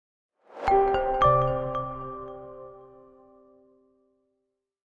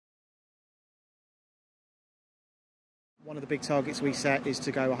One of the big targets we set is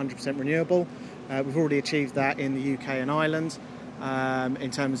to go 100% renewable. We've already achieved that in the UK and Ireland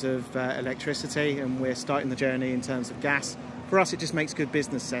in terms of electricity, and we're starting the journey in terms of gas. For us, it just makes good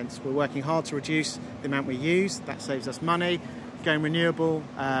business sense. We're working hard to reduce the amount we use. That saves us money. Going renewable,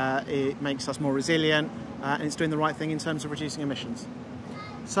 it makes us more resilient, and it's doing the right thing in terms of reducing emissions.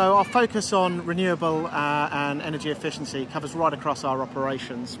 So our focus on renewable and energy efficiency covers right across our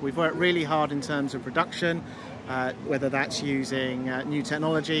operations. We've worked really hard in terms of production, whether that's using new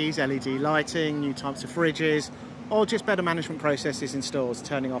technologies, LED lighting, new types of fridges, or just better management processes in stores,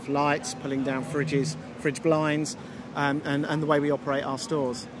 turning off lights, pulling down fridge blinds, and the way we operate our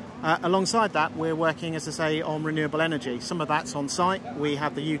stores. Alongside that, we're working, as I say, on renewable energy. Some of that's on site. We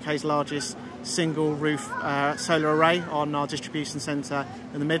have the UK's largest single roof solar array on our distribution centre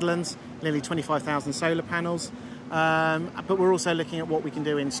in the Midlands, nearly 25,000 solar panels. But we're also looking at what we can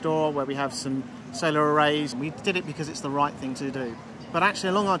do in store, where we have some solar arrays. We did it because it's the right thing to do. But actually,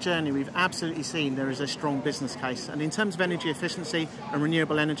 along our journey, we've absolutely seen there is a strong business case. And in terms of energy efficiency and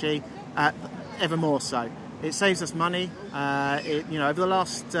renewable energy, ever more so. It saves us money. Over the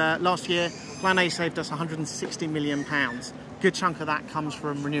last year, Plan A saved us £160 million. Good chunk of that comes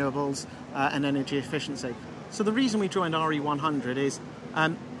from renewables and energy efficiency. So the reason we joined RE100 is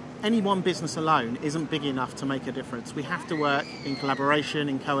any one business alone isn't big enough to make a difference. We have to work in collaboration,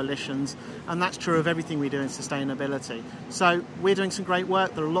 in coalitions, and that's true of everything we do in sustainability. So we're doing some great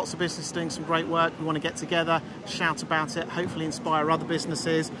work. There are lots of businesses doing some great work. We want to get together, shout about it, hopefully inspire other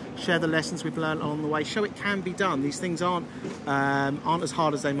businesses, share the lessons we've learned along the way, show it can be done. These things aren't as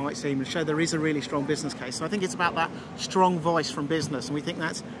hard as they might seem, and show there is a really strong business case. So I think it's about that strong voice from business, and we think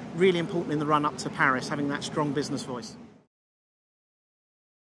that's really important in the run-up to Paris, having that strong business voice.